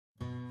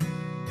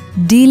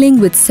Dealing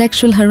with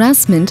sexual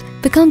harassment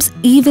becomes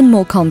even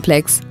more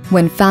complex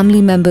when family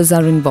members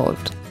are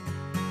involved.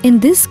 In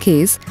this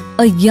case,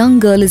 a young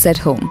girl is at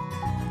home.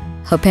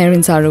 Her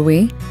parents are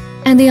away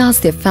and they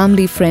ask their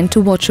family friend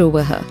to watch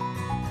over her.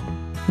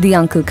 The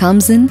uncle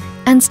comes in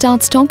and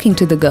starts talking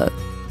to the girl.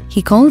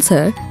 He calls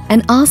her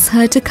and asks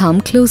her to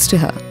come close to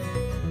her.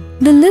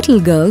 The little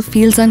girl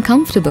feels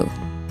uncomfortable.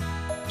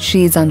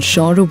 She is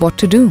unsure of what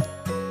to do.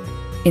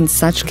 In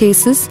such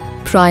cases,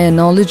 prior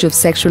knowledge of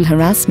sexual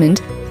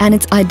harassment and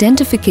its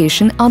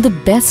identification are the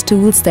best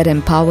tools that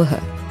empower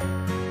her.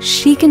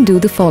 She can do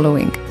the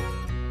following.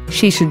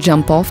 She should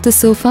jump off the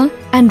sofa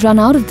and run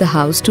out of the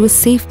house to a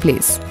safe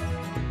place.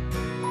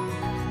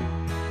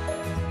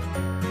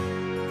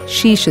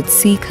 She should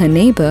seek her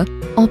neighbor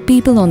or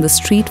people on the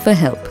street for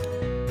help.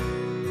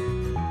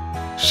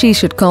 She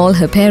should call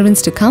her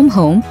parents to come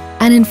home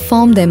and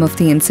inform them of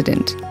the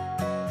incident.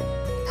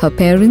 Her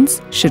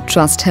parents should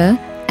trust her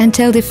and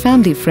tell their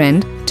family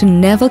friend to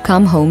never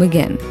come home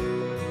again.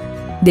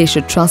 They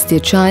should trust their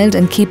child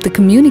and keep the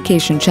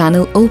communication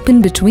channel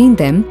open between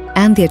them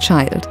and their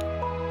child.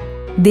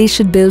 They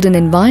should build an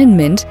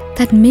environment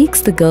that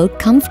makes the girl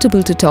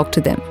comfortable to talk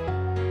to them.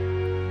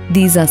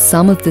 These are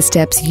some of the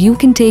steps you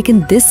can take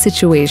in this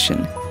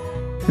situation.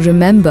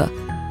 Remember,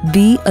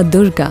 be a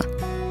Durga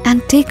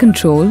and take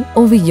control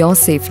over your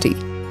safety.